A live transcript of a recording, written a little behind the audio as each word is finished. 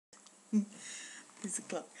There's a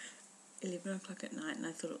clock. 11 o'clock at night, and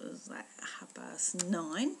I thought it was like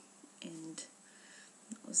 9:30, and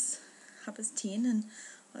it was 10:30, and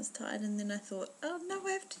I was tired, and then I thought, oh no,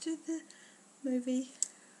 I have to do the movie.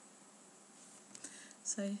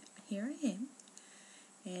 So here I am,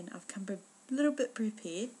 and I've come a little bit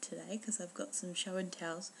prepared today because I've got some show and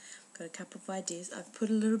tells, got a couple of ideas. I've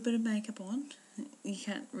put a little bit of makeup on, you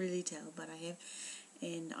can't really tell, but I have,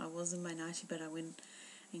 and I was in my nightie, but I went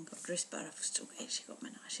and got dressed, but I've still actually got my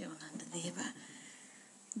nightie on under there, but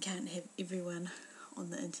you can't have everyone on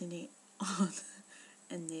the internet on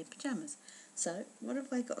in their pyjamas. So what have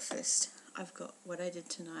I got first? I've got what I did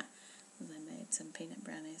tonight was I made some peanut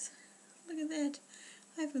brownies. Look at that.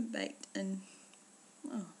 I haven't baked in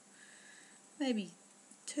maybe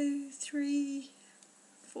 2, 3,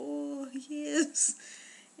 4 years,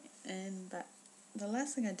 but the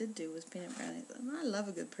last thing I did do was peanut brownies, and I love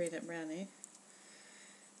a good peanut brownie.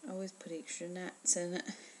 I always put extra nuts in it.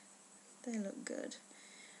 They look good.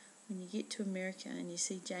 When you get to America and you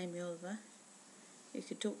see Jamie Oliver, you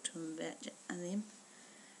could talk to him about them,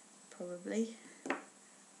 probably.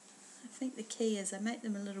 I think the key is I make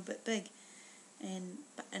them a little bit big, and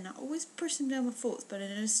I always push them down with forks, but I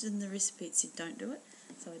noticed in the recipe it said don't do it,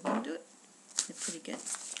 so I didn't do it. They're pretty good.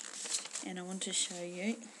 And I want to show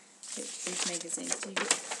you these magazines.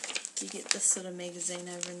 Do you get this sort of magazine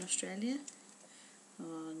over in Australia?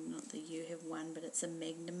 Oh, not that you have one, but it's a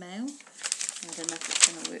Magna Mail. I don't know if it's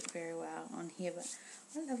going to work very well on here, but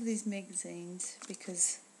I love these magazines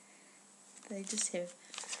because they just have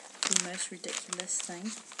the most ridiculous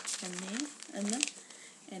thing in them.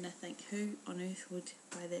 And I think, who on earth would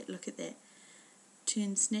buy that? Look at that.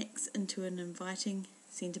 Turn snacks into an inviting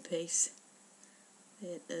centerpiece.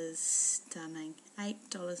 That is stunning.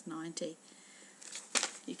 $8.90.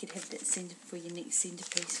 You could have that for your next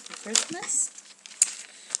centerpiece for Christmas.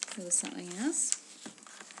 There was something else.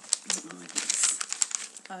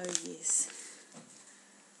 Oh yes.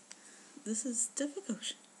 This is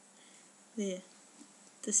difficult. There.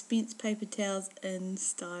 Dispense paper towels in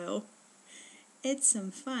style. Add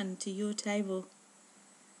some fun to your table.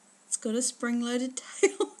 It's got a spring-loaded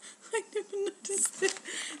tail. I never noticed that.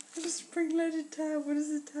 Got a spring-loaded tail. What does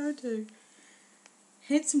the tail do?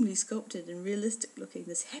 Handsomely sculpted and realistic looking,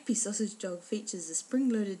 this happy sausage dog features a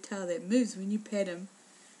spring-loaded tail that moves when you pat him.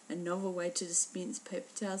 A novel way to dispense paper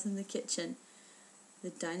towels in the kitchen, the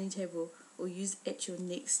dining table, or use at your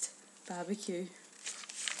next barbecue.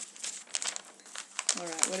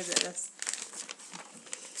 Alright, what about this?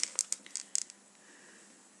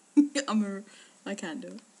 I can't do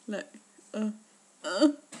it. Look.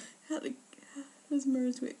 How does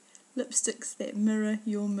mirrors work? Lipsticks that mirror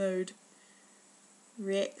your mood.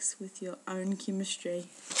 Reacts with your own chemistry.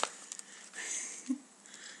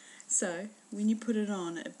 So, when you put it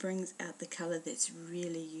on, it brings out the colour that's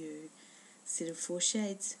really you. Set of 4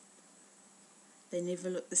 shades. They never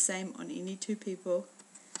look the same on any two people.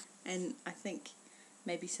 And I think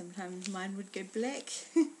maybe sometimes mine would go black.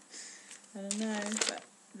 I don't know, but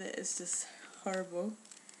that is just horrible.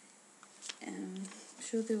 I'm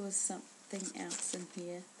sure there was something else in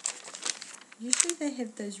here. Usually they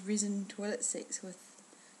have those resin toilet seats with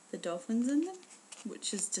the dolphins in them,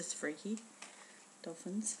 which is just freaky.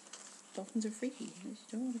 Dolphins are freaky. You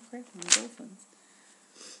don't want to crap on dolphins.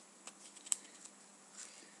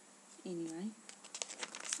 Anyway,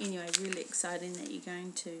 really exciting that you're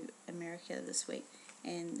going to America this week,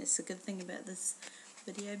 and it's a good thing about this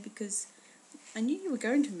video because I knew you were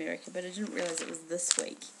going to America, but I didn't realise it was this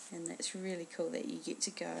week, and that's really cool that you get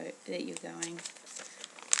to go, that you're going.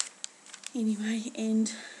 Anyway, and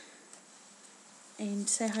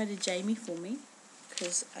say hi to Jamie for me,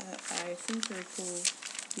 because I think I recall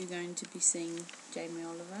you're going to be seeing Jamie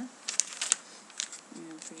Oliver.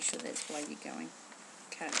 Yeah, I'm pretty sure that's why you're going.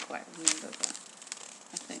 Can't quite remember, but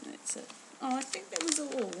I think that's it. Oh, I think that was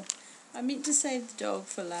all. I meant to save the dog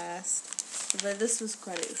for last, although this was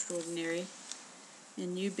quite extraordinary,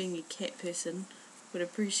 and you being a cat person would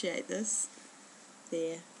appreciate this.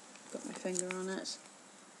 There, got my finger on it.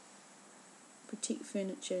 Protect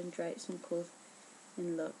furniture and drapes and cloth.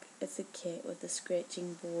 And look, it's a cat with a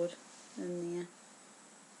scratching board in there.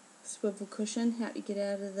 Swivel cushion, help you get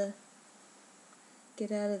out of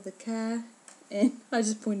the car. And I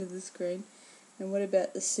just pointed the screen. And what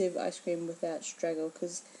about the serve ice cream without struggle?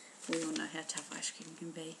 Because we all know how tough ice cream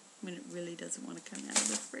can be when it really doesn't want to come out of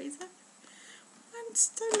the freezer.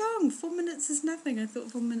 It's so long. 4 minutes is nothing. I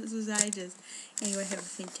thought 4 minutes was ages. Anyway, have a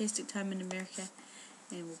fantastic time in America,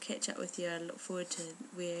 and we'll catch up with you. I look forward to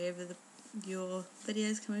wherever your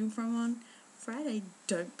video's coming from on Friday.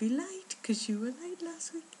 Don't be late, because you were late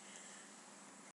last week.